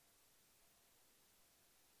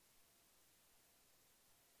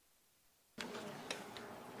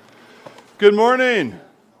Good morning.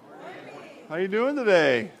 How you doing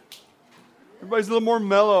today? Everybody's a little more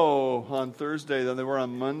mellow on Thursday than they were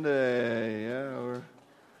on Monday. Yeah, we're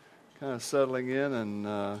kind of settling in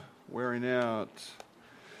and wearing out.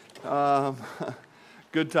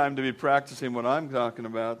 Good time to be practicing what I'm talking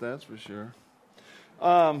about, that's for sure.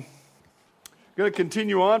 Going to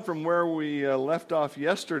continue on from where we left off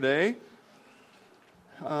yesterday.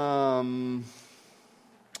 I'm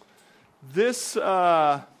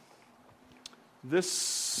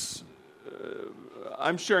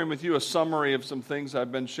sharing with you a summary of some things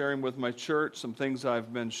I've been sharing with my church, some things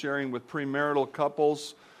I've been sharing with premarital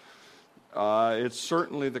couples. It's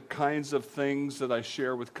certainly the kinds of things that I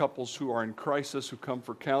share with couples who are in crisis, who come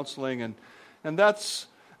for counseling, and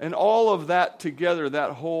all of that together,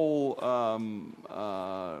 that whole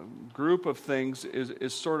group of things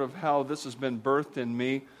is sort of how this has been birthed in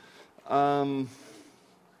me.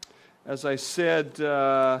 As I said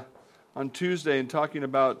on Tuesday in talking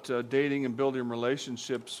about dating and building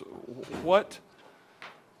relationships,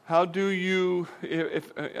 how do you,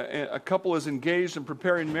 if a couple is engaged and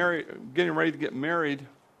getting ready to get married,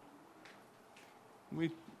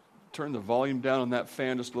 we turn the volume down on that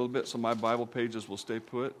fan just a little bit so my Bible pages will stay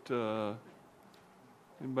put.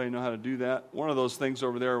 Anybody know how to do that? One of those things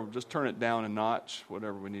over there, just turn it down a notch,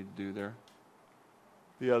 whatever we need to do there.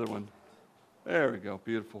 The other one. There we go,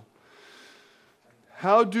 beautiful.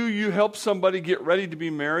 How do you help somebody get ready to be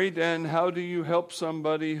married, and how do you help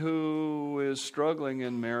somebody who is struggling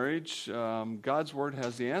in marriage? God's Word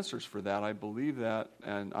has the answers for that. I believe that,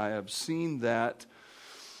 and I have seen that.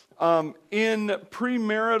 In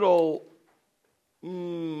premarital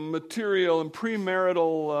material and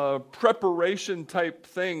premarital preparation type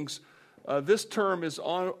things, this term is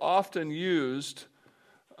often used.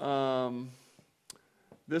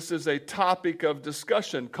 This is a topic of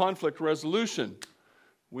discussion, conflict resolution.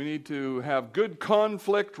 We need to have good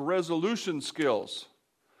conflict resolution skills.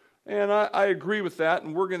 And I agree with that,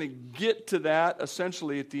 and we're going to get to that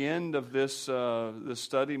essentially at the end of this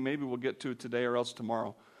study. Maybe we'll get to it today or else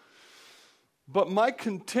tomorrow. But my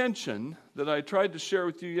contention that I tried to share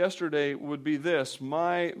with you yesterday would be this.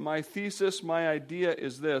 My thesis, my idea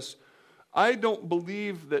is this. I don't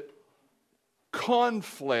believe that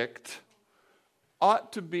conflict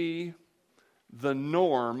ought to be the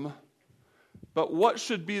norm. But what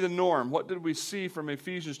should be the norm? What did we see from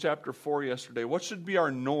Ephesians chapter 4 yesterday? What should be our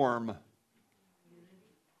norm?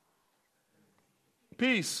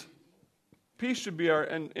 Peace. Peace should be our,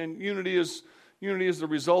 and unity is the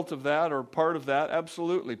result of that or part of that.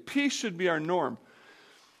 Absolutely. Peace should be our norm.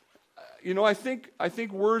 You know, I think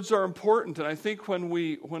words are important, and I think when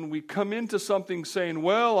we come into something saying,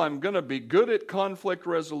 well, I'm going to be good at conflict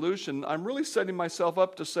resolution, I'm really setting myself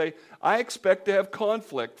up to say, I expect to have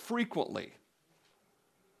conflict frequently.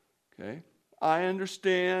 Okay, I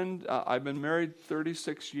understand. I've been married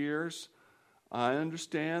 36 years. I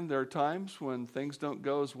understand there are times when things don't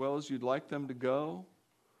go as well as you'd like them to go,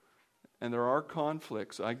 and there are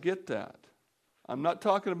conflicts. I get that. I'm not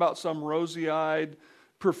talking about some rosy-eyed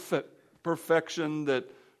perfection that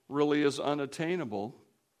really is unattainable.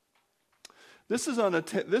 This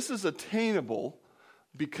is attainable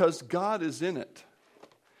because God is in it.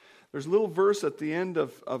 There's a little verse at the end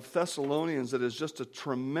of Thessalonians that is just a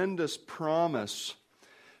tremendous promise.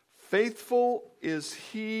 Faithful is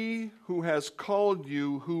he who has called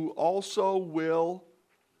you, who also will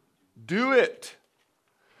do it.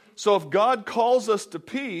 So if God calls us to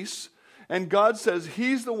peace, and God says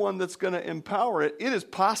he's the one that's going to empower it, it is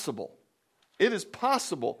possible. It is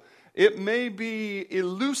possible. It may be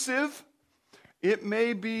elusive. It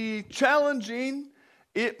may be challenging.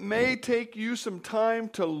 It may take you some time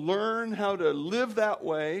to learn how to live that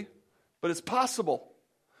way, but it's possible.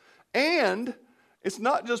 And it's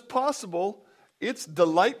not just possible, it's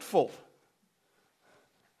delightful.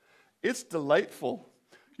 It's delightful.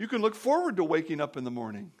 You can look forward to waking up in the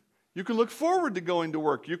morning. You can look forward to going to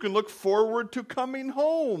work. You can look forward to coming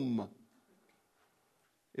home.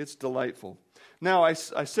 It's delightful. Now, I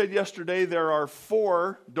said yesterday there are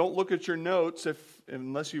 4, don't look at your notes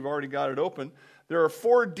unless you've already got it open. There are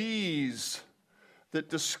 4 D's that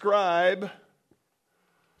describe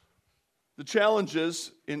the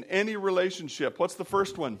challenges in any relationship. What's the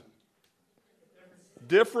first one?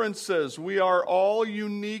 Differences. We are all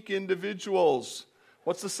unique individuals.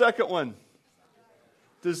 What's the second one?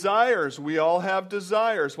 Desires. We all have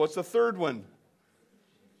desires. What's the third one?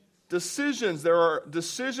 Decisions. There are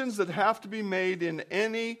decisions that have to be made in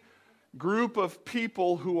any group of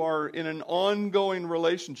people who are in an ongoing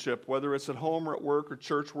relationship, whether it's at home or at work or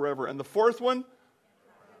church, wherever. And the fourth one?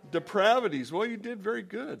 Depravities. Well, you did very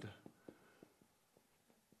good.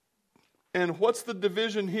 And what's the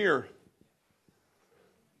division here?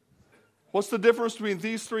 What's the difference between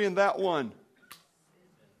these three and that one?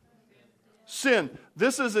 Sin.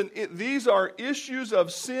 These are issues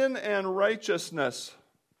of sin and righteousness.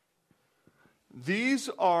 These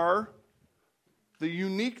are the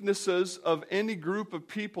uniquenesses of any group of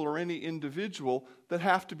people or any individual that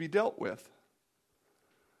have to be dealt with.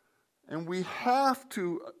 And we have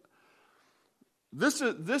to. This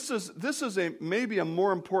is maybe a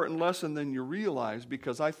more important lesson than you realize,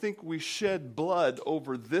 because I think we shed blood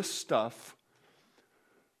over this stuff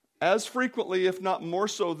as frequently, if not more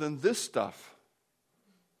so, than this stuff.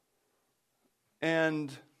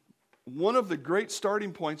 And one of the great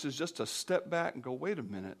starting points is just to step back and go, wait a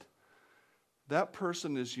minute. That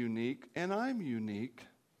person is unique, and I'm unique.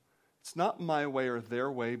 It's not my way or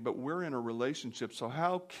their way, but we're in a relationship. So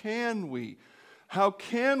how can we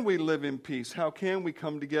live in peace? How can we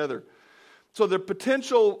come together? So the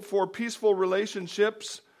potential for peaceful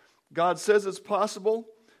relationships, God says it's possible.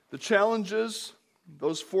 The challenges,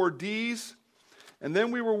 those 4 Ds. And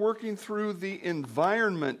then we were working through the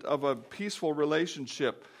environment of a peaceful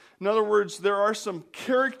relationship. In other words, there are some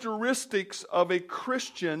characteristics of a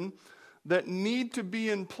Christian that need to be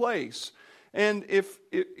in place. And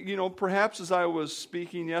perhaps as I was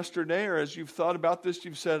speaking yesterday, or as you've thought about this,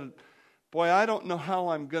 you've said, boy, I don't know how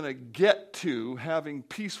I'm going to get to having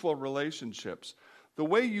peaceful relationships. The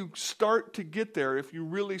way you start to get there, if you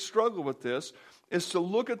really struggle with this, is to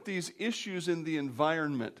look at these issues in the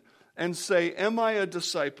environment and say, am I a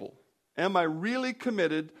disciple? Am I really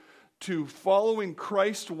committed to following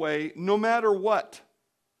Christ's way no matter what?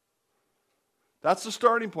 That's the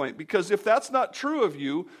starting point, because if that's not true of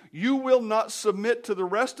you, you will not submit to the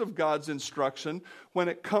rest of God's instruction when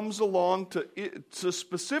it comes along to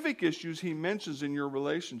specific issues he mentions in your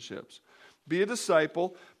relationships. Be a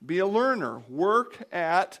disciple, be a learner, work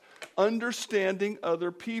at understanding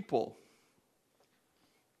other people.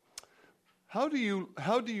 How do you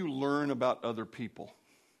learn about other people?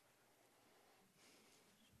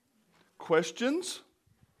 Questions?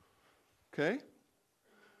 Okay.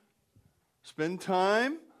 Spend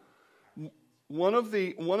time. One of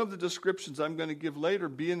the descriptions I'm going to give later,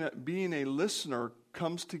 being a listener,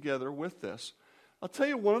 comes together with this. I'll tell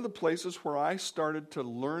you one of the places where I started to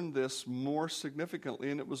learn this more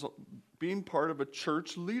significantly, and it was being part of a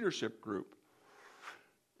church leadership group.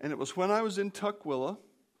 And it was when I was in Tukwila,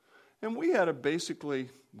 and we had a basically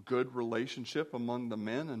good relationship among the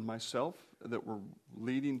men and myself that were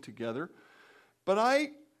leading together. But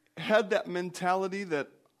I had that mentality that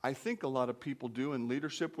I think a lot of people do in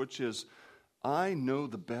leadership, which is, I know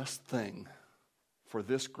the best thing for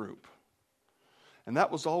this group. And that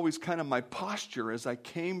was always kind of my posture as I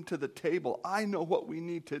came to the table. I know what we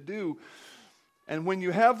need to do. And when you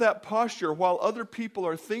have that posture, while other people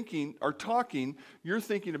are talking, you're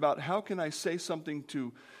thinking about how can I say something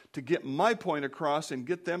to get my point across and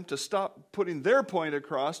get them to stop putting their point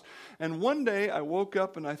across. And one day I woke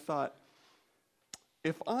up and I thought,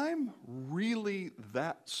 if I'm really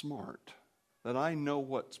that smart, that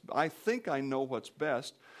I think I know what's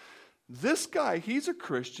best, this guy, he's a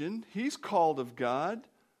Christian, he's called of God.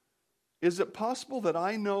 Is it possible that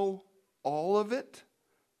I know all of it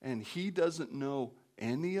and he doesn't know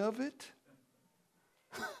any of it?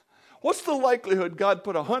 What's the likelihood God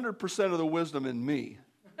put 100% of the wisdom in me?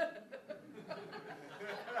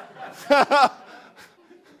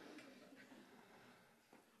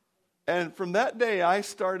 And from that day, I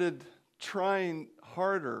started trying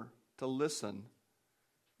harder to listen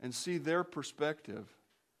and see their perspective.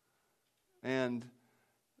 And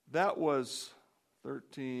that was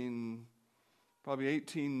 13, probably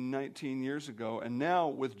 18, 19 years ago. And now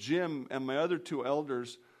with Jim and my other 2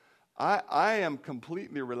 elders, I am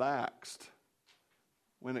completely relaxed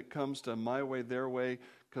when it comes to my way, their way,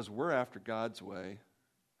 because we're after God's way.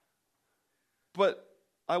 But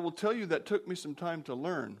I will tell you that took me some time to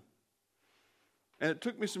learn. And it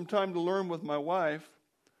took me some time to learn with my wife.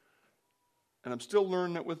 And I'm still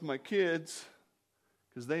learning it with my kids,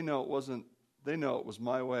 because they know it was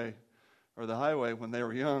my way or the highway when they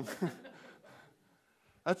were young.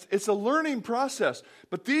 It's a learning process.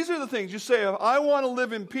 But these are the things you say, if I want to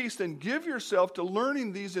live in peace, then give yourself to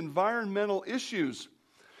learning these environmental issues.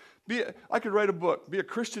 I could write a book, be a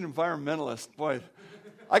Christian environmentalist. Boy,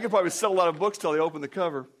 I could probably sell a lot of books till they open the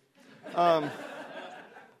cover.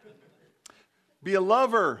 Be a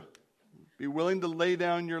lover. Be willing to lay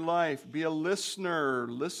down your life. Be a listener.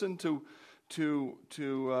 Listen to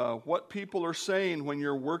what people are saying when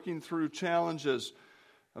you're working through challenges.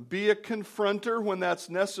 Be a confronter when that's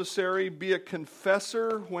necessary. Be a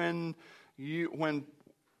confessor when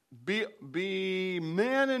be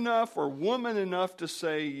man enough or woman enough to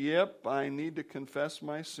say, yep, I need to confess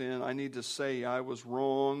my sin. I need to say I was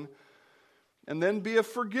wrong. And then be a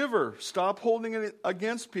forgiver. Stop holding it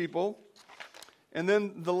against people. And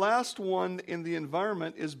then the last one in the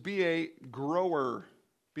environment is be a grower.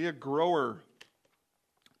 Be a grower.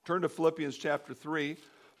 Turn to Philippians chapter 3.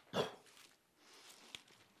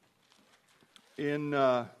 In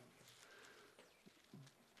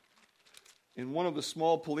one of the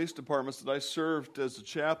small police departments that I served as a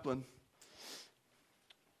chaplain,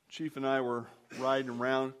 Chief and I were riding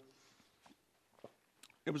around.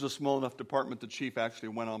 It was a small enough department the chief actually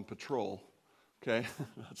went on patrol. Okay,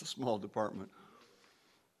 that's a small department.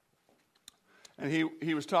 And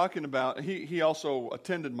he was talking about, he also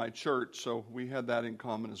attended my church, so we had that in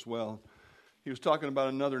common as well. He was talking about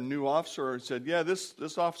another new officer and said, yeah,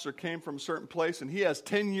 this officer came from a certain place and he has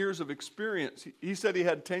 10 years of experience. He said he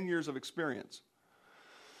had 10 years of experience.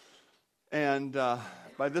 And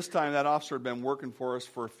by this time, that officer had been working for us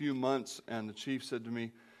for a few months, and the chief said to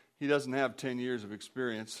me, he doesn't have 10 years of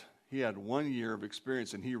experience. He had 1 year of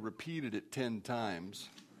experience, and he repeated it 10 times.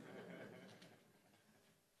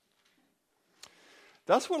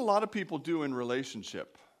 That's what a lot of people do in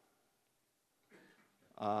relationship.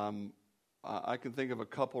 I can think of a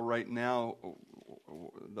couple right now.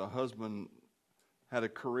 The husband had a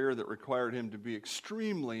career that required him to be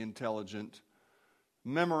extremely intelligent,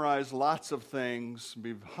 memorize lots of things,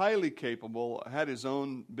 be highly capable, had his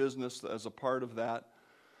own business as a part of that.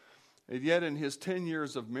 And yet in his 10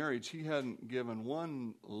 years of marriage, he hadn't given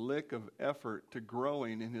one lick of effort to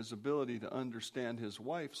growing in his ability to understand his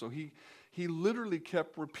wife. So he literally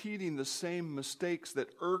kept repeating the same mistakes that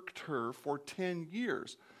irked her for 10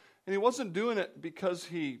 years. And he wasn't doing it because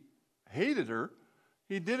he hated her.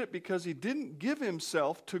 He did it because he didn't give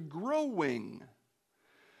himself to growing.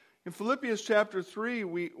 In Philippians chapter 3,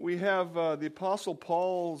 we have the Apostle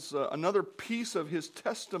Paul's, another piece of his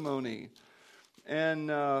testimony.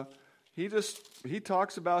 And he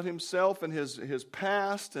talks about himself and his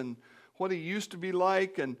past and what he used to be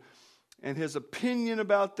like and his opinion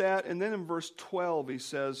about that. And then in verse 12 he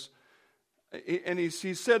says, and he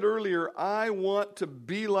said earlier, I want to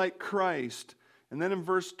be like Christ. And then in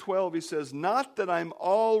verse 12 he says, not that I'm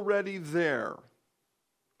already there,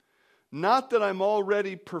 not that I'm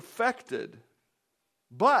already perfected,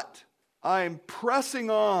 but I'm pressing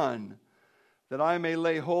on that I may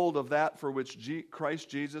lay hold of that for which Christ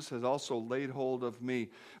Jesus has also laid hold of me.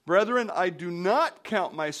 Brethren, I do not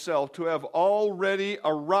count myself to have already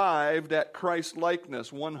arrived at Christ's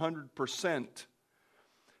likeness 100%.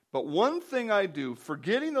 But one thing I do,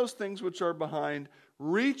 forgetting those things which are behind,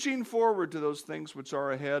 reaching forward to those things which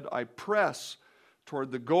are ahead, I press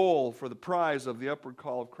toward the goal for the prize of the upward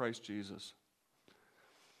call of Christ Jesus.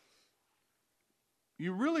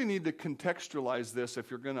 You really need to contextualize this if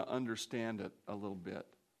you're going to understand it a little bit.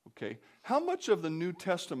 Okay? How much of the New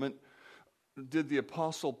Testament did the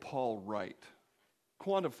Apostle Paul write?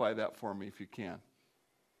 Quantify that for me if you can.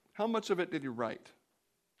 How much of it did he write?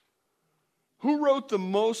 Who wrote the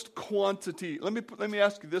most quantity? Let me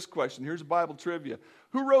ask you this question. Here's Bible trivia.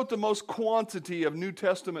 Who wrote the most quantity of New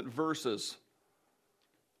Testament verses?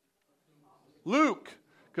 Luke,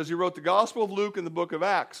 because he wrote the Gospel of Luke and the book of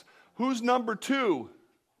Acts. Who's number 2?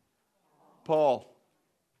 Paul.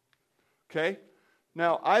 Okay?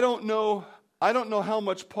 Now, I don't know how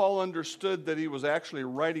much Paul understood that he was actually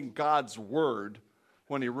writing God's word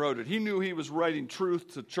when he wrote it. He knew he was writing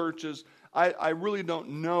truth to churches. I really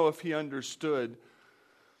don't know if he understood.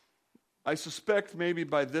 I suspect maybe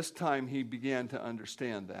by this time he began to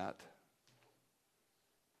understand that.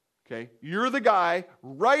 Okay? You're the guy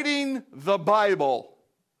writing the Bible.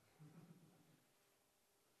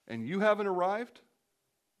 And you haven't arrived?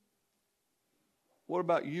 What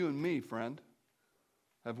about you and me, friend?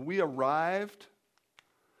 Have we arrived?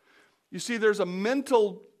 You see, there's a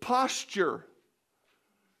mental posture.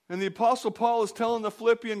 And the Apostle Paul is telling the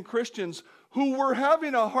Philippian Christians who were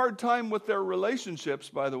having a hard time with their relationships,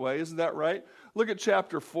 by the way. Isn't that right? Look at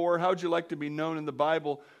chapter 4. How'd you like to be known in the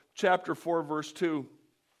Bible? Chapter 4, verse 2.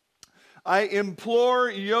 I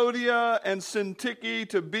implore Euodia and Syntyche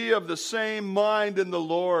to be of the same mind in the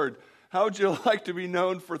Lord. How would you like to be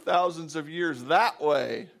known for thousands of years that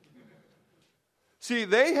way? See,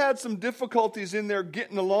 they had some difficulties in their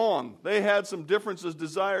getting along. They had some differences,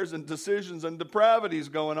 desires, and decisions and depravities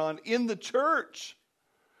going on in the church.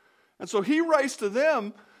 And so he writes to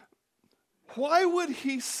them, why would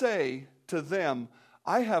he say to them,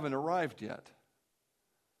 I haven't arrived yet?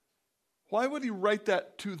 Why would he write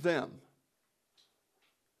that to them?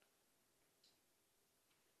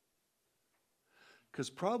 Because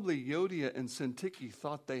probably Euodia and Syntyche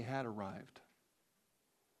thought they had arrived.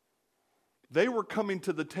 They were coming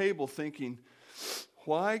to the table thinking,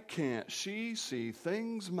 why can't she see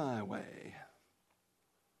things my way?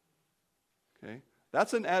 Okay?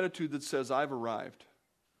 That's an attitude that says, I've arrived.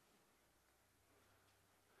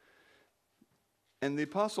 And the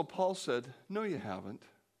Apostle Paul said, no, you haven't.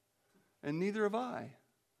 And neither have I.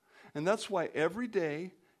 And that's why every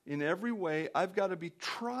day, in every way, I've got to be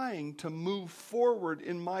trying to move forward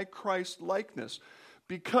in my Christ likeness.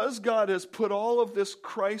 Because God has put all of this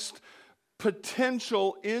Christ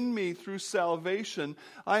potential in me through salvation,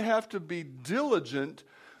 I have to be diligent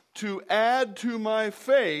to add to my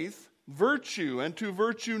faith virtue, and to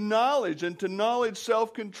virtue knowledge, and to knowledge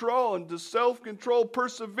self-control, and to self-control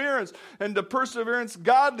perseverance, and to perseverance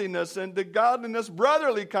godliness, and to godliness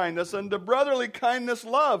brotherly kindness, and to brotherly kindness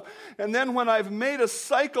love. And then when I've made a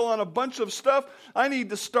cycle on a bunch of stuff, I need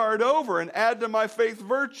to start over and add to my faith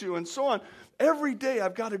virtue, and so on. Every day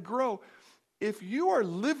I've got to grow. If you are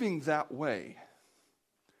living that way,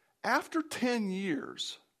 after 10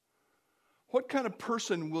 years, what kind of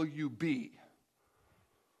person will you be?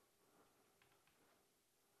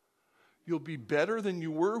 You'll be better than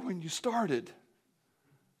you were when you started.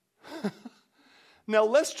 Now,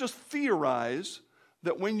 let's just theorize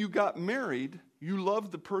that when you got married, you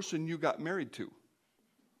loved the person you got married to.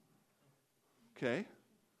 Okay?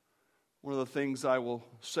 One of the things I will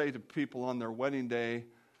say to people on their wedding day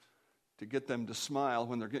to get them to smile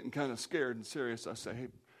when they're getting kind of scared and serious, I say, hey,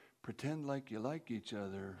 pretend like you like each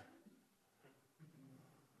other.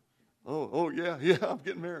 Oh, yeah, I'm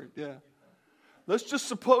getting married, yeah. Let's just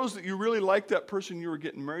suppose that you really like that person you were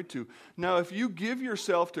getting married to. Now, if you give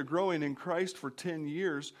yourself to growing in Christ for 10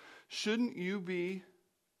 years, shouldn't you be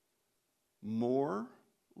more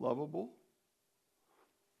lovable?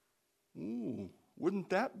 Wouldn't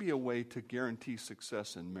that be a way to guarantee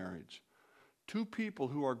success in marriage? Two people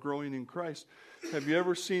who are growing in Christ. Have you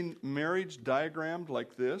ever seen marriage diagrammed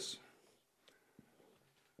like this?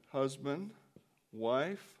 Husband,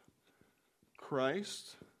 wife,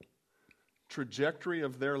 Christ. Trajectory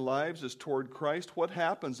of their lives is toward Christ. What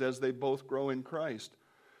happens as they both grow in Christ?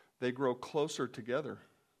 They grow closer together.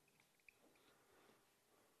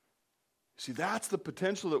 See, that's the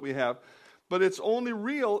potential that we have. But it's only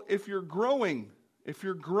real if you're growing. If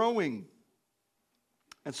you're growing.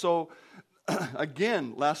 And so,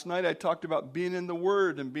 again, last night I talked about being in the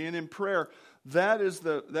Word and being in prayer. That is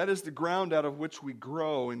the ground out of which we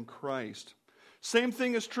grow in Christ. Same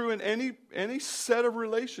thing is true in any set of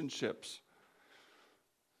relationships.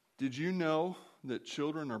 Did you know that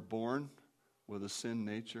children are born with a sin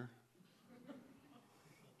nature?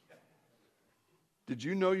 Did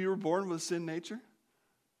you know you were born with a sin nature?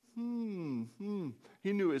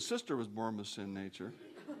 He knew his sister was born with a sin nature.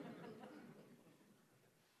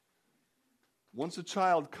 Once a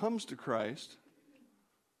child comes to Christ,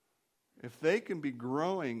 if they can be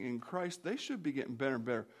growing in Christ, they should be getting better and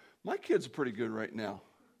better. My kids are pretty good right now.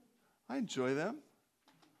 I enjoy them.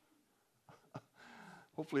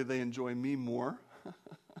 Hopefully they enjoy me more.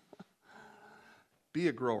 Be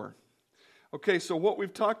a grower. Okay, so what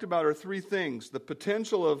we've talked about are three things. The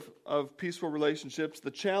potential of peaceful relationships,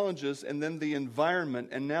 the challenges, and then the environment.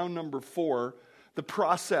 And now number 4, the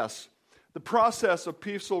process. The process of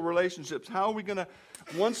peaceful relationships. How are we going to,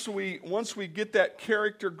 once we get that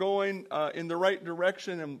character going in the right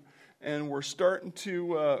direction and we're starting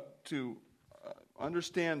to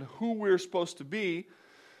understand who we're supposed to be,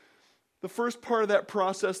 the first part of that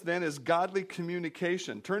process then is godly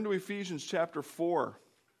communication. Turn to Ephesians chapter 4.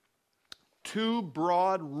 2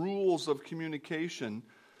 broad rules of communication.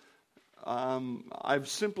 I've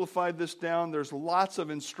simplified this down. There's lots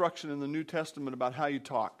of instruction in the New Testament about how you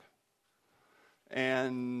talk.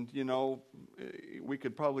 And, we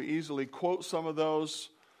could probably easily quote some of those.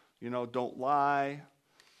 Don't lie.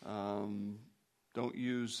 Don't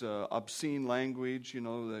use obscene language.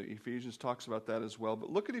 The Ephesians talks about that as well. But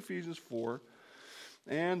look at Ephesians 4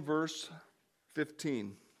 and verse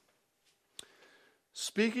 15.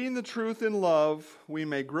 Speaking the truth in love, we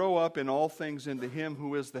may grow up in all things into Him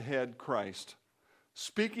who is the head, Christ.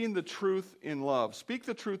 Speaking the truth in love. Speak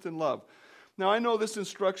the truth in love. Now, I know this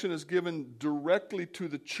instruction is given directly to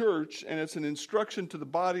the church, and it's an instruction to the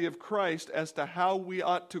body of Christ as to how we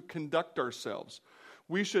ought to conduct ourselves.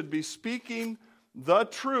 We should be speaking the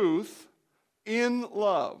truth in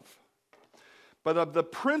love. But of the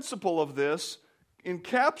principle of this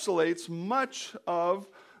encapsulates much of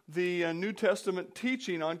the New Testament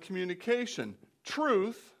teaching on communication.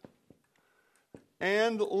 Truth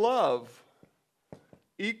and love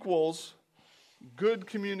equals good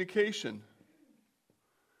communication.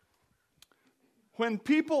 When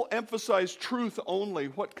people emphasize truth only,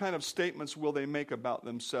 what kind of statements will they make about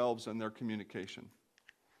themselves and their communication?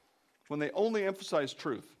 When they only emphasize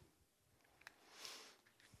truth.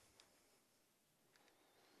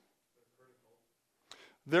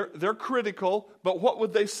 They're critical, but what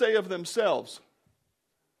would they say of themselves?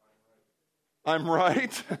 I'm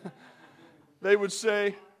right. They would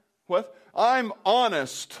say, what? I'm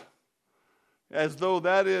honest. As though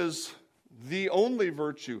that is the only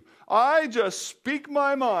virtue. I just speak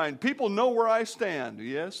my mind. People know where I stand.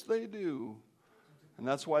 Yes, they do. And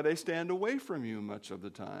that's why they stand away from you much of the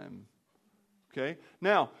time. Okay?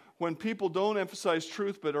 Now, when people don't emphasize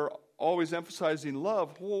truth but are always emphasizing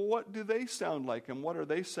love, well, what do they sound like and what are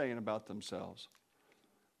they saying about themselves?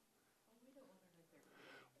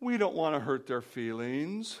 We don't want to hurt their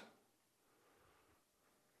feelings.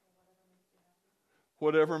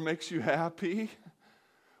 Whatever makes you happy.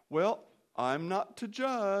 Well, I'm not to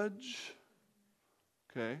judge.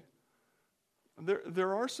 Okay?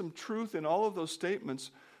 There are some truth in all of those statements,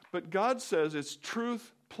 but God says it's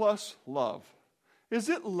truth plus love. Is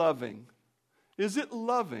it loving? Is it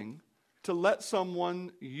loving to let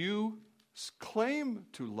someone you claim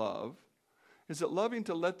to love, is it loving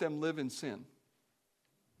to let them live in sin?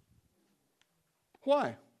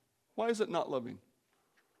 Why? Why is it not loving?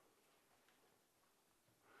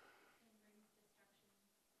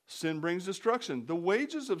 Sin brings destruction. The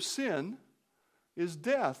wages of sin is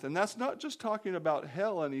death. And that's not just talking about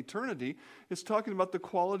hell and eternity. It's talking about the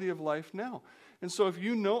quality of life now. And so if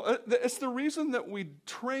you know, it's the reason that we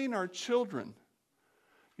train our children.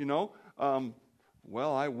 You know,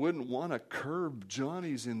 well, I wouldn't want to curb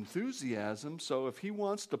Johnny's enthusiasm. So if he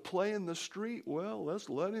wants to play in the street, well, let's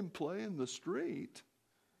let him play in the street.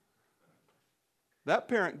 That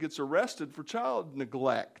parent gets arrested for child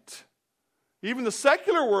neglect. Even the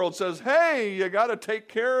secular world says, hey, you got to take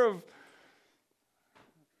care of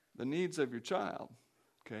the needs of your child.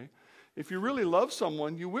 Okay? If you really love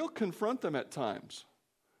someone, you will confront them at times.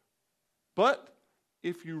 But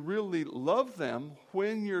if you really love them,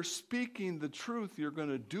 when you're speaking the truth, you're going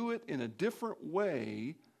to do it in a different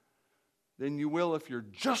way than you will if you're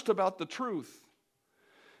just about the truth.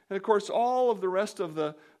 And of course, all of the rest of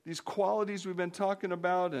these qualities we've been talking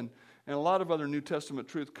about and a lot of other New Testament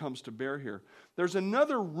truth comes to bear here. There's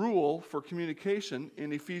another rule for communication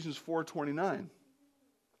in Ephesians 4:29.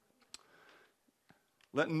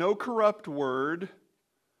 Let no corrupt word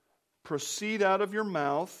proceed out of your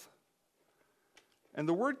mouth. And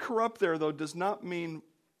the word corrupt there, though, does not mean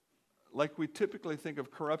like we typically think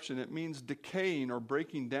of corruption. It means decaying or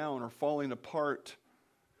breaking down or falling apart.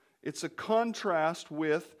 It's a contrast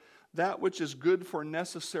with that which is good for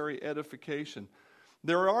necessary edification.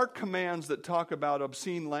 There are commands that talk about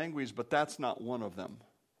obscene language, but that's not one of them.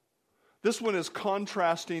 This one is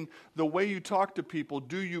contrasting the way you talk to people.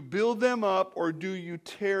 Do you build them up or do you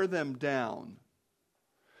tear them down?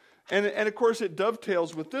 And of course it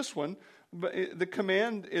dovetails with this one. But the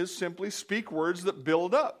command is simply speak words that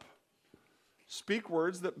build up. Speak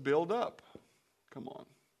words that build up. Come on.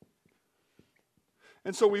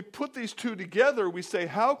 And so we put these two together. We say,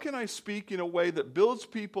 how can I speak in a way that builds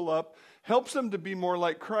people up, helps them to be more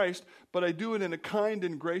like Christ, but I do it in a kind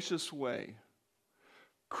and gracious way?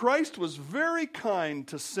 Christ was very kind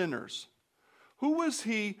to sinners. Who was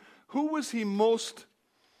he most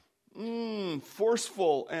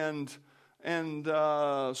forceful and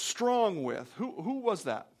strong with? Who was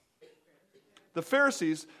that? The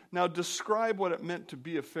Pharisees. Now describe what it meant to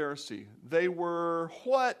be a Pharisee. They were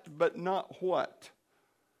what, but not what?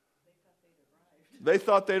 They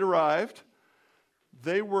thought they'd arrived.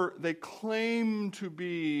 They claimed to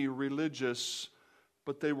be religious,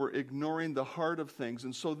 but they were ignoring the heart of things.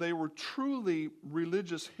 And so they were truly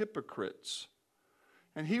religious hypocrites.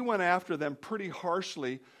 And he went after them pretty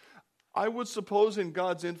harshly. I would suppose in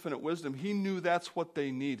God's infinite wisdom, he knew that's what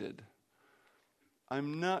they needed.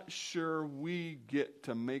 I'm not sure we get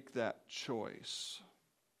to make that choice.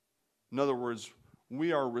 In other words,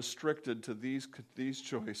 we are restricted to these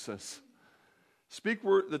choices. Speak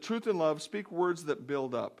the truth in love, speak words that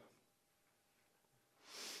build up.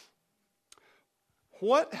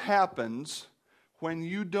 What happens when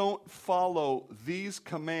you don't follow these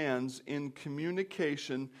commands in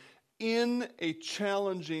communication in a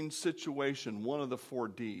challenging situation, one of the 4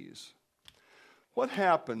 Ds? What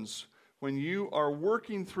happens when you are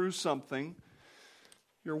working through something,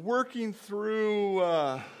 you're working through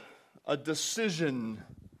a decision,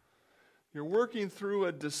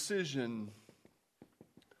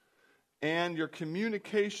 and your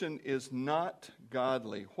communication is not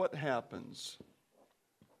godly? What happens?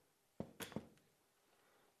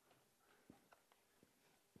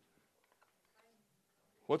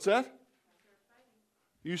 What's that?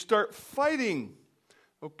 You start fighting.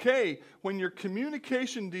 Okay, when your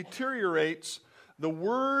communication deteriorates, the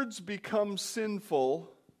words become sinful.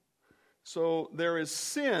 So there is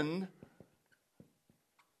sin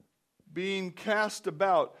being cast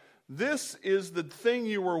about. This is the thing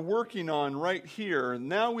you were working on right here.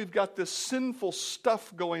 Now we've got this sinful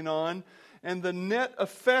stuff going on, and the net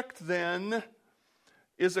effect then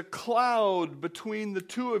is a cloud between the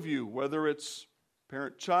two of you, whether it's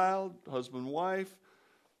parent-child, husband-wife,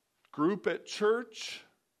 group at church.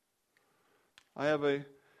 I have a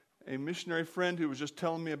missionary friend who was just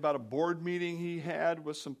telling me about a board meeting he had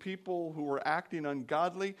with some people who were acting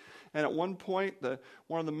ungodly. And at one point,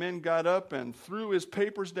 one of the men got up and threw his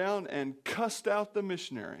papers down and cussed out the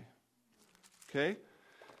missionary. Okay?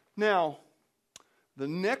 Now, the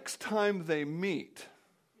next time they meet,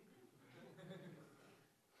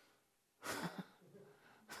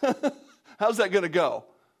 how's that going to go?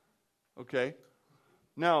 Okay?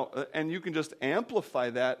 Now, and you can just amplify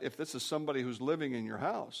that if this is somebody who's living in your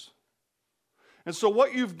house. And so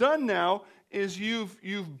what you've done now is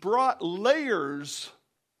you've brought layers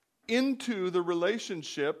into the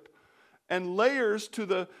relationship and layers to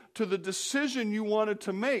the decision you wanted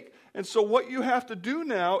to make. And so what you have to do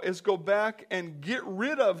now is go back and get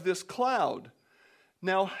rid of this cloud.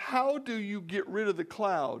 Now, how do you get rid of the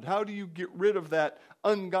cloud? How do you get rid of that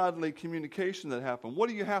ungodly communication that happened? What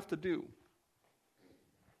do you have to do?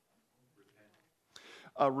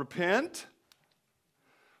 Repent.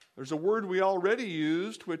 There's a word we already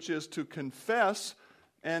used, which is to confess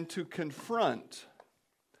and to confront.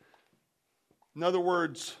 In other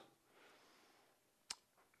words,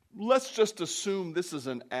 let's just assume this is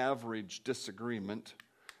an average disagreement,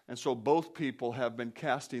 and so both people have been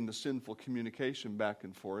casting the sinful communication back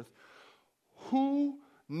and forth. Who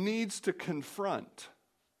needs to confront?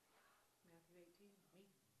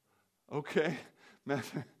 Okay.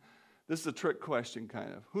 This is a trick question,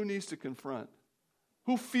 kind of. Who needs to confront?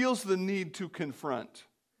 Who feels the need to confront?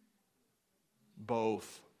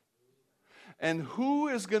 Both. And who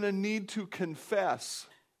is going to need to confess?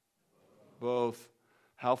 Both.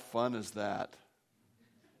 How fun is that?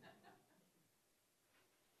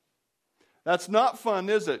 That's not fun,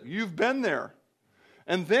 is it? You've been there.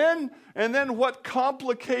 And then what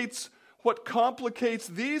complicates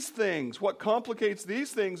these things? What complicates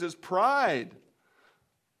these things is pride,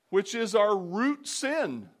 which is our root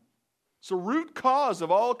sin. It's a root cause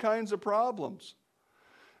of all kinds of problems.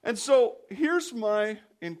 And so here's my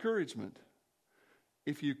encouragement.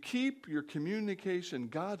 If you keep your communication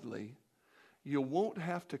godly, you won't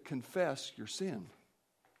have to confess your sin.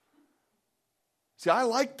 See, I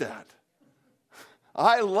like that.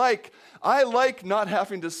 I like not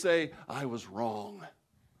having to say, I was wrong.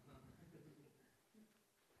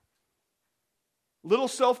 Little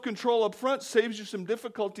self-control up front saves you some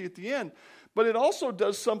difficulty at the end. But it also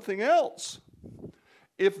does something else.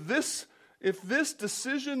 If this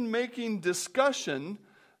decision-making discussion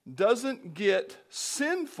doesn't get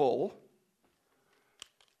sinful,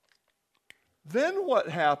 then what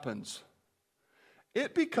happens?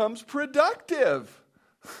 It becomes productive.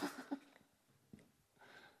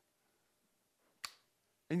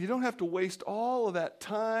 And you don't have to waste all of that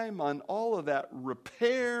time on all of that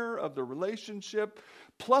repair of the relationship,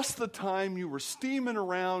 plus the time you were steaming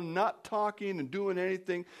around, not talking and doing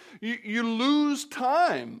anything. You lose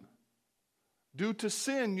time due to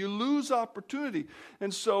sin. You lose opportunity.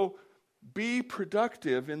 And so be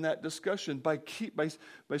productive in that discussion by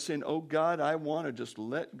saying, oh God, I want to just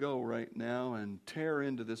let go right now and tear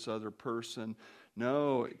into this other person.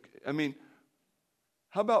 No, I mean,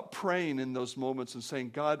 how about praying in those moments and saying,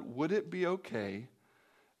 God, would it be okay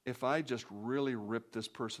if I just really rip this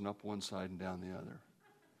person up one side and down the other?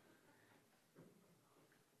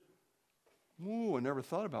 Ooh, I never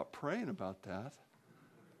thought about praying about that.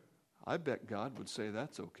 I bet God would say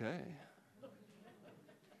that's okay.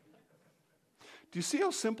 Do you see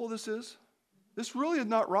how simple this is? This really is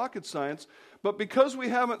not rocket science, but because we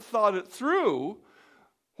haven't thought it through,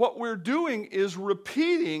 what we're doing is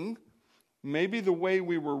repeating maybe the way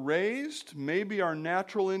we were raised, maybe our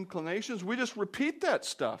natural inclinations. We just repeat that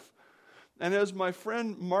stuff. And as my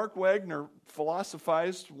friend Mark Wagner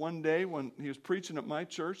philosophized one day when he was preaching at my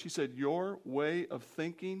church, he said, your way of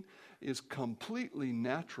thinking is completely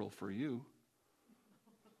natural for you.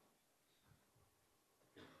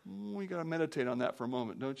 We got to meditate on that for a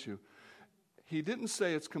moment, don't you? He didn't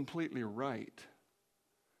say it's completely right.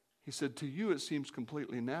 He said, to you it seems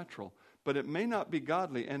completely natural, but it may not be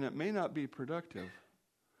godly and it may not be productive.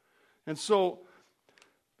 And so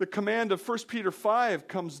the command of 1 Peter 5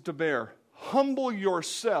 comes to bear. humble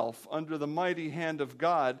yourself under the mighty hand of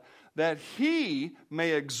God, that He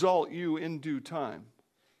may exalt you in due time.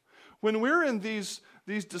 When we're in these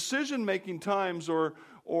decision-making times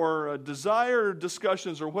or desire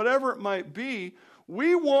discussions or whatever it might be,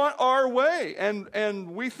 we want our way,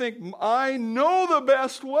 and we think, I know the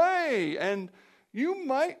best way, and you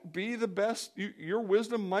might be the best, your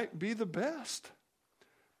wisdom might be the best,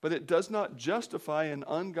 but it does not justify an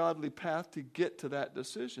ungodly path to get to that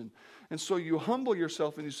decision. And so you humble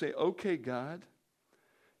yourself and you say, okay, God,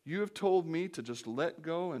 you have told me to just let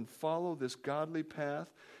go and follow this godly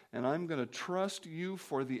path, and I'm going to trust you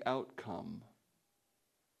for the outcome.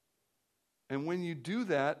 And when you do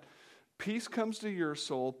that, peace comes to your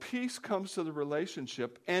soul, peace comes to the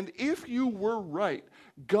relationship, and if you were right,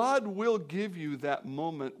 God will give you that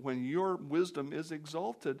moment when your wisdom is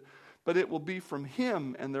exalted, but it will be from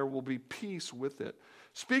Him, and there will be peace with it.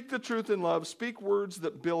 Speak the truth in love, speak words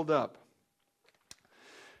that build up.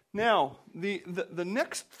 Now, the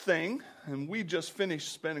next thing, and we just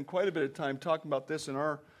finished spending quite a bit of time talking about this in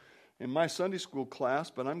my Sunday school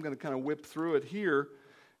class, but I'm going to kind of whip through it here.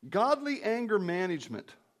 Godly anger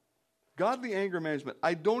management. Godly anger management.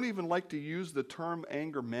 I don't even like to use the term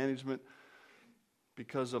anger management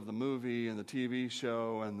because of the movie and the TV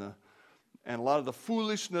show and a lot of the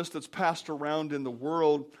foolishness that's passed around in the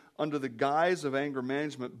world under the guise of anger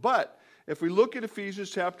management. But if we look at Ephesians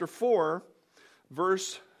chapter 4,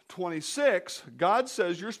 verse 26, God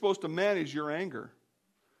says you're supposed to manage your anger.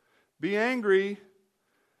 Be angry,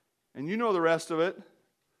 and you know the rest of it,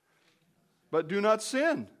 but do not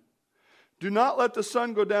sin. Do not let the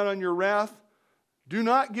sun go down on your wrath. Do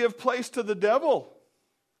not give place to the devil.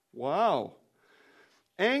 Wow.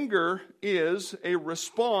 Anger is a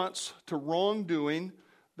response to wrongdoing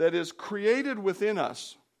that is created within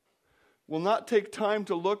us. We'll not take time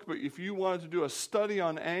to look, but if you wanted to do a study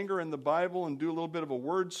on anger in the Bible and do a little bit of a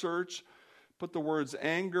word search, put the words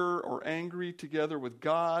anger or angry together with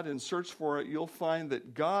God and search for it, you'll find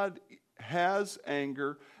that God has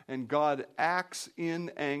anger and God acts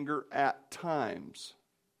in anger at times.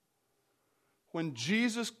 When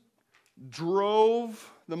Jesus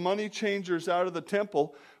drove the money changers out of the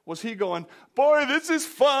temple, was He going, boy, this is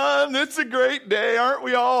fun, it's a great day, aren't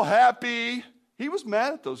we all happy? He was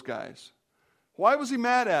mad at those guys. Why was He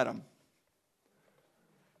mad at them?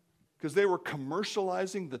 Because they were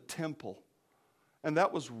commercializing the temple. And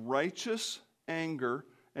that was righteous anger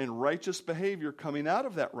and righteous behavior coming out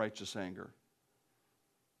of that righteous anger.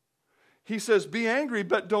 He says, be angry,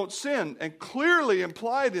 but don't sin. And clearly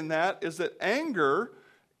implied in that is that anger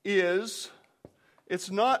it's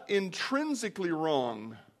not intrinsically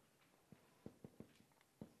wrong.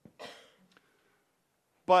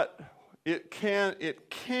 But it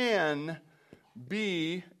can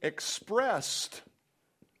be expressed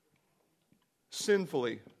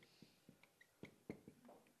sinfully.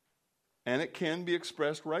 And it can be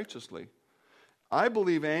expressed righteously. I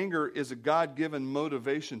believe anger is a God-given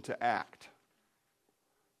motivation to act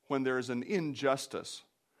when there is an injustice.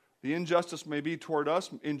 The injustice may be toward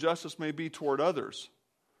us, injustice may be toward others.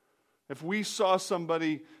 If we saw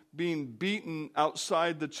somebody being beaten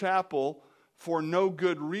outside the chapel for no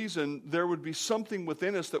good reason, there would be something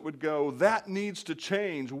within us that would go, that needs to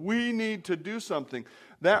change. We need to do something.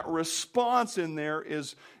 That response in there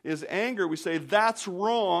is anger. We say, that's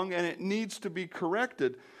wrong and it needs to be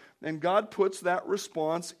corrected. And God puts that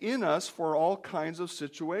response in us for all kinds of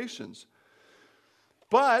situations.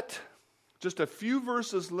 But just a few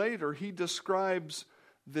verses later, He describes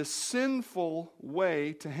the sinful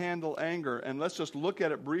way to handle anger. And let's just look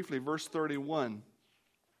at it briefly. Verse 31.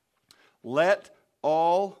 Let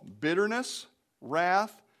all bitterness,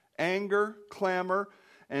 wrath, anger, clamor,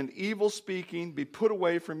 and evil speaking be put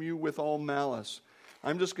away from you with all malice.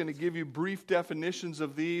 I'm just going to give you brief definitions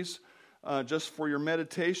of these just for your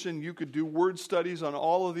meditation. You could do word studies on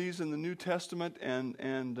all of these in the New Testament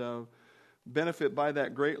and benefit by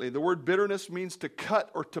that greatly. The word bitterness means to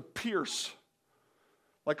cut or to pierce.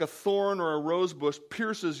 Like a thorn or a rose bush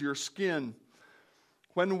pierces your skin.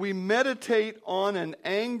 When we meditate on an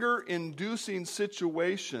anger-inducing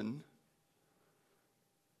situation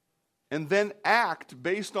and then act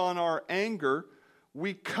based on our anger,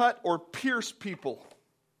 we cut or pierce people.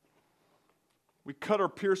 We cut or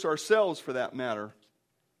pierce ourselves, for that matter.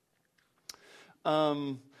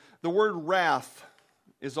 The word wrath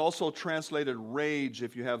is also translated rage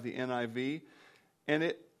if you have the NIV.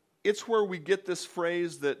 And it's where we get this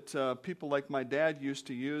phrase that people like my dad used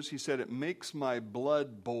to use. He said, it makes my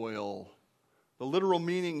blood boil. The literal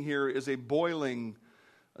meaning here is a boiling,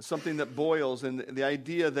 something that boils, and the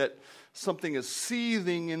idea that something is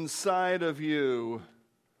seething inside of you.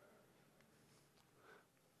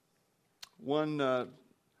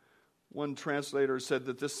 One translator said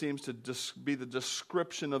that this seems to be the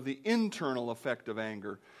description of the internal effect of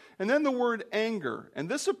anger. And then the word anger, and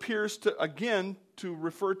this appears to, again, to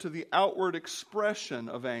refer to the outward expression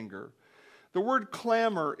of anger. The word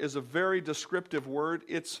clamor is a very descriptive word.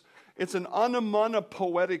 It's an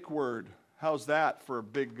onomatopoetic word. How's that for a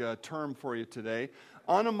big term for you today?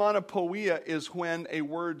 Onomatopoeia is when a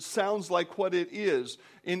word sounds like what it is.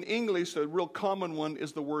 In English, a real common one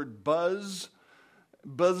is the word buzz.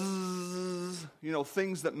 Buzz,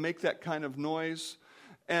 things that make that kind of noise.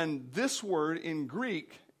 And this word in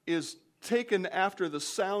Greek is taken after the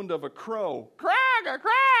sound of a crow. Crag, a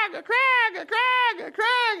crag, a crag, a crag, a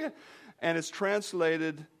crag. And it's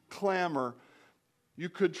translated clamor. You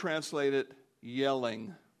could translate it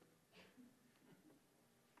yelling.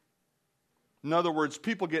 In other words,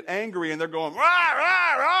 people get angry and they're going, rah,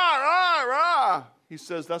 rah, rah, rah, rah. He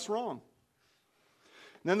says that's wrong.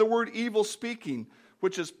 And then the word evil speaking,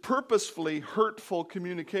 which is purposefully hurtful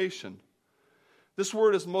communication. This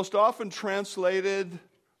word is most often translated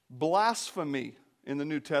blasphemy in the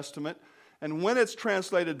New Testament. And when it's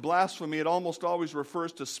translated blasphemy, it almost always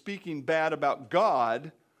refers to speaking bad about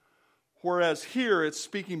God, whereas here it's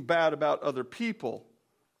speaking bad about other people,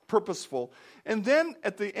 purposeful. And then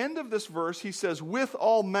at the end of this verse, he says, with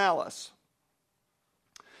all malice.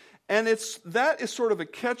 And that is sort of a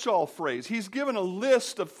catch-all phrase. He's given a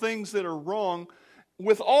list of things that are wrong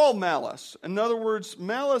with all malice. In other words,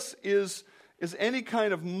 malice is any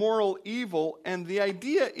kind of moral evil, and the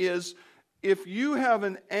idea is if you have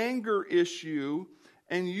an anger issue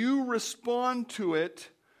and you respond to it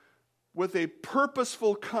with a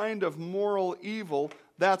purposeful kind of moral evil,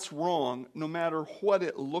 that's wrong, no matter what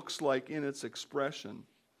it looks like in its expression.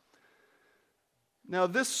 Now,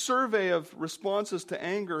 this survey of responses to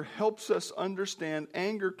anger helps us understand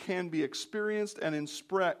anger can be experienced and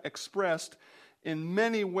expressed in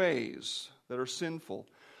many ways that are sinful.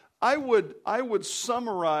 I would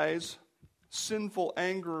summarize sinful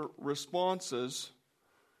anger responses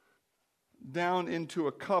down into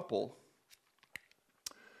a couple,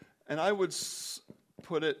 and I would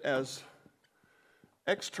put it as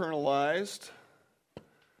externalized,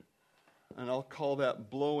 and I'll call that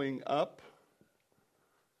blowing up,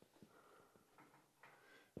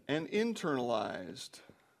 and internalized.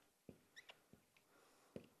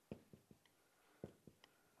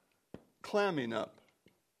 Clamming up.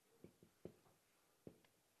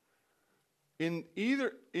 In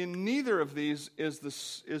neither of these is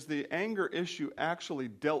the anger issue actually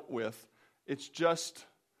dealt with. It's just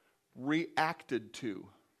reacted to.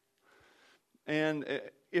 And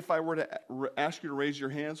if I were to ask you to raise your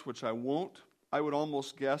hands, which I won't, I would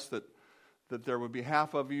almost guess that there would be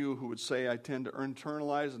half of you who would say I tend to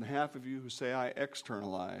internalize and half of you who say I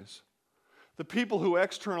externalize. The people who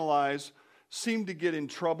externalize seem to get in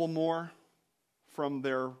trouble more from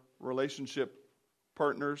their relationship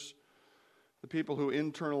partners. The people who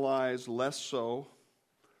internalize less so.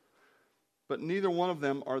 But neither one of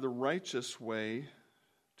them are the righteous way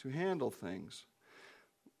to handle things.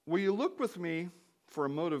 Will you look with me for a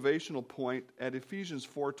motivational point at Ephesians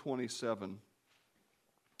 4:27?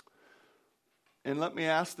 And let me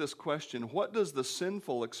ask this question. What does the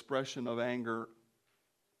sinful expression of anger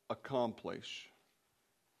accomplish?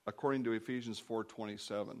 According to Ephesians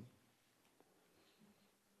 4:27.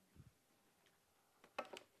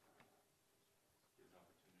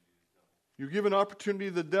 You give an opportunity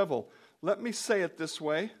to the devil. Let me say it this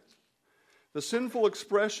way. The sinful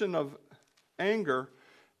expression of anger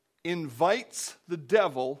invites the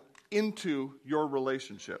devil into your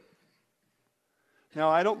relationship. Now,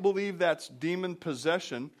 I don't believe that's demon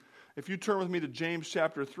possession. If you turn with me to James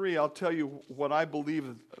chapter 3, I'll tell you what I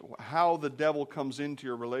believe, how the devil comes into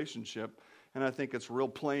your relationship. And I think it's real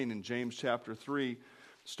plain in James chapter 3,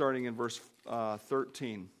 starting in verse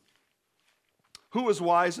 13. Who is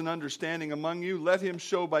wise and understanding among you? Let him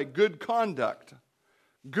show by good conduct.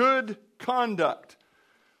 Good conduct.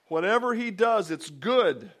 Whatever he does, it's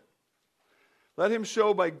good. Let him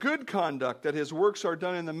show by good conduct that his works are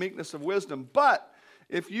done in the meekness of wisdom. But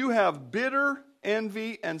if you have bitter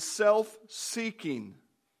envy and self-seeking,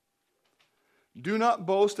 do not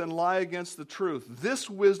boast and lie against the truth. This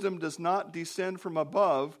wisdom does not descend from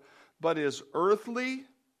above, but is earthly,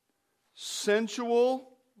 sensual,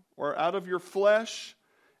 or out of your flesh,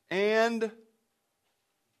 and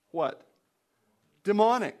what?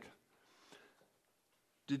 Demonic.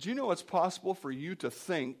 Did you know it's possible for you to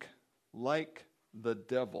think like the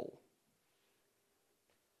devil?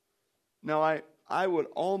 Now, I would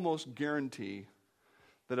almost guarantee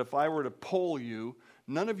that if I were to poll you,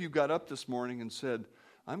 none of you got up this morning and said,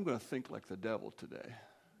 I'm going to think like the devil today.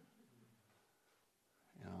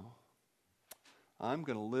 You know, I'm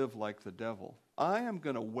going to live like the devil. I am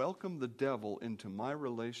going to welcome the devil into my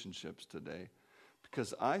relationships today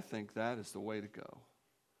because I think that is the way to go.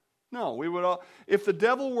 No, we would all, if the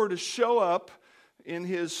devil were to show up in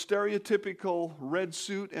his stereotypical red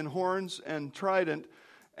suit and horns and trident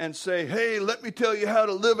and say, hey, let me tell you how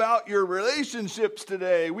to live out your relationships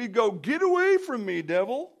today, we'd go, get away from me,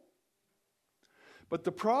 devil. But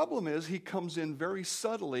the problem is he comes in very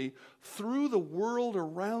subtly through the world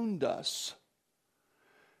around us.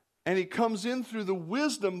 And he comes in through the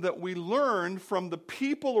wisdom that we learn from the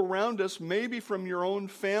people around us, maybe from your own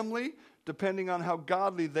family, depending on how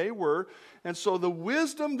godly they were. And so the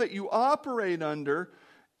wisdom that you operate under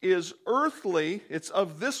is earthly. It's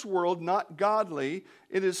of this world, not godly.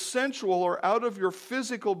 It is sensual or out of your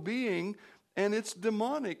physical being, and it's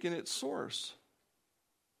demonic in its source.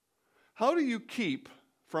 How do you keep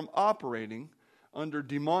from operating under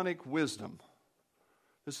demonic wisdom?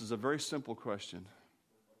 This is a very simple question.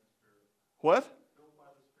 What?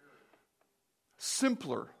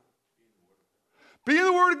 Simpler. Be in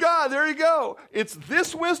the Word of God. There you go. It's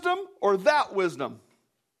this wisdom or that wisdom.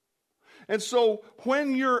 And so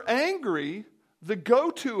when you're angry, the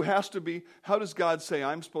go-to has to be, how does God say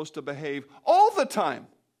I'm supposed to behave all the time?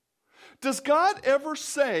 Does God ever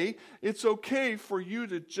say it's okay for you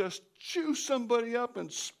to just chew somebody up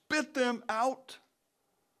and spit them out?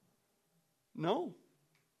 No.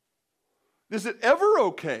 Is it ever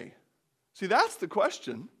okay? See, that's the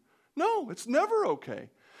question. No, it's never okay.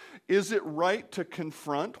 Is it right to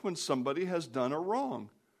confront when somebody has done a wrong?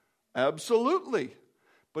 Absolutely.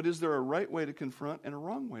 But is there a right way to confront and a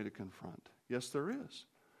wrong way to confront? Yes, there is.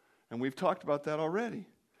 And we've talked about that already.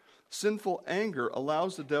 Sinful anger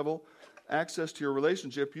allows the devil access to your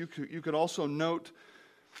relationship. You could also note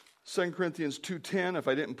 2 Corinthians 2:10, if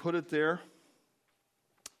I didn't put it there.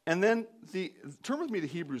 And then turn with me to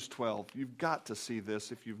Hebrews 12. You've got to see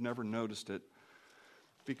this if you've never noticed it.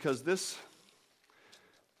 Because there's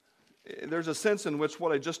a sense in which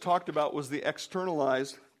what I just talked about was the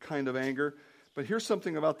externalized kind of anger. But here's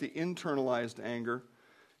something about the internalized anger.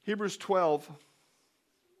 Hebrews 12,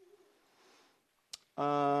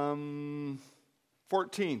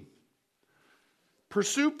 14.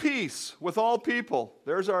 Pursue peace with all people.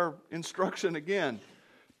 There's our instruction again.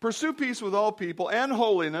 Pursue peace with all people and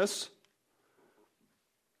holiness.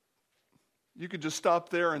 You could just stop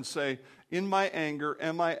there and say, in my anger,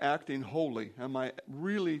 am I acting holy? Am I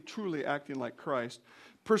really, truly acting like Christ?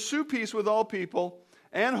 Pursue peace with all people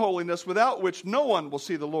and holiness, without which no one will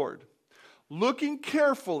see the Lord. Looking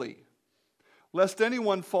carefully, lest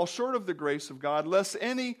anyone fall short of the grace of God, lest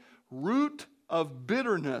any root of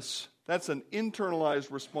bitterness, that's an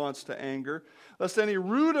internalized response to anger, lest any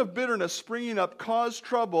root of bitterness springing up cause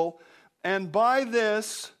trouble, and by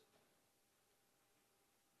this,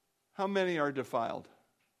 how many are defiled?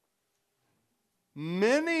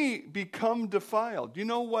 Many become defiled. Do you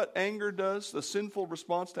know what anger does? The sinful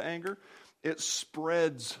response to anger? It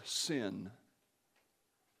spreads sin.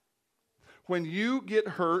 When you get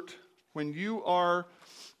hurt, when you are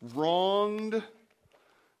wronged,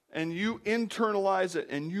 and you internalize it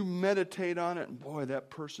and you meditate on it, and boy, that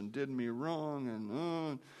person did me wrong,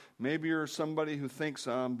 and maybe you're somebody who thinks,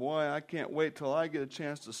 boy, I can't wait till I get a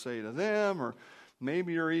chance to say to them, or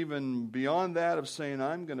maybe you're even beyond that of saying,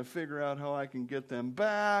 I'm going to figure out how I can get them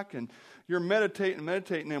back, and you're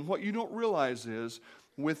meditating, and what you don't realize is,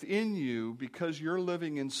 within you, because you're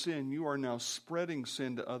living in sin, you are now spreading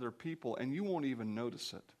sin to other people, and you won't even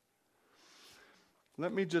notice it.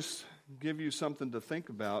 Let me just give you something to think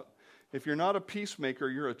about. If you're not a peacemaker,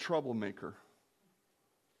 you're a troublemaker.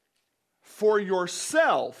 For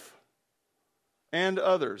yourself and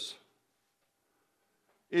others.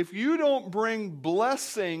 If you don't bring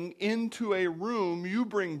blessing into a room, you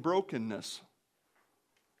bring brokenness.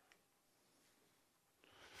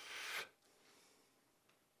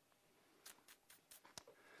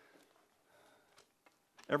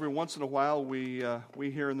 Every once in a while, we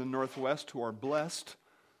here in the Northwest who are blessed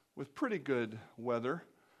with pretty good weather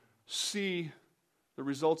see the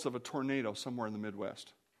results of a tornado somewhere in the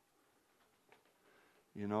Midwest.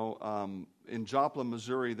 You know, in Joplin,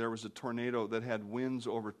 Missouri, there was a tornado that had winds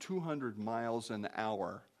over 200 miles an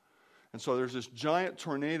hour. And so there's this giant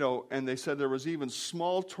tornado, and they said there was even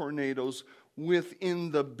small tornadoes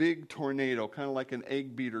within the big tornado, kind of like an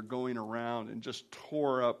egg beater going around, and just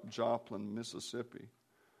tore up Joplin, Mississippi.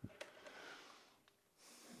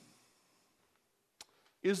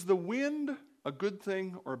 Is the wind a good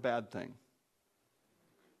thing or a bad thing?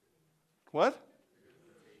 What?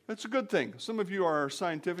 It's a good thing. Some of you are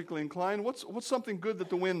scientifically inclined. What's something good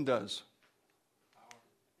that the wind does?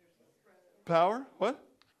 Power? What?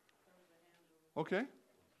 Okay.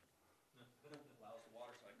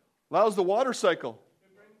 Allows the water cycle.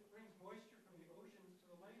 It brings moisture from the oceans to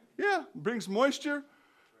the land. Yeah, brings moisture.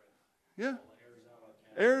 Yeah.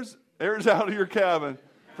 Airs out of your cabin.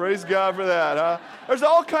 Praise God for that, huh? There's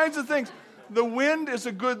all kinds of things. The wind is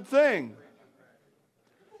a good thing.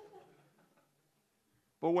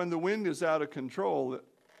 But when the wind is out of control,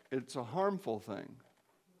 it's a harmful thing.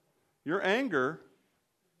 Your anger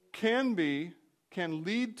can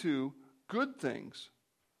lead to good things.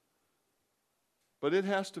 But it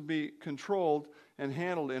has to be controlled and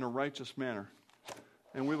handled in a righteous manner.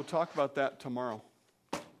 And we will talk about that tomorrow.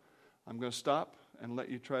 I'm going to stop and let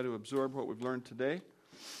you try to absorb what we've learned today.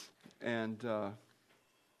 And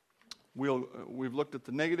we've looked at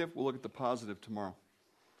the negative. We'll look at the positive tomorrow.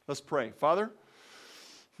 Let's pray. Father,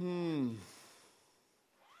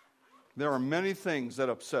 there are many things that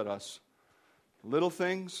upset us. Little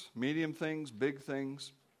things, medium things, big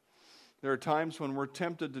things. There are times when we're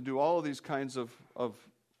tempted to do all of these kinds of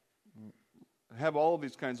have all of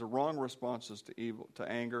these kinds of wrong responses to evil, to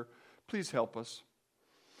anger. Please help us.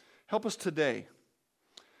 Help us today.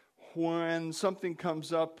 When something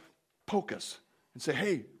comes up, poke us and say,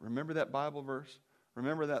 hey, remember that Bible verse?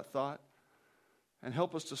 Remember that thought? And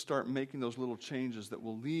help us to start making those little changes that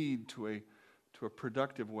will lead to a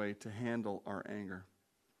productive way to handle our anger.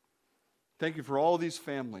 Thank you for all these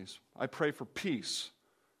families. I pray for peace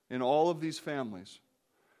in all of these families.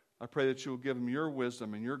 I pray that you will give them your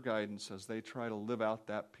wisdom and your guidance as they try to live out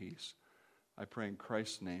that peace. I pray in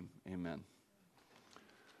Christ's name, amen.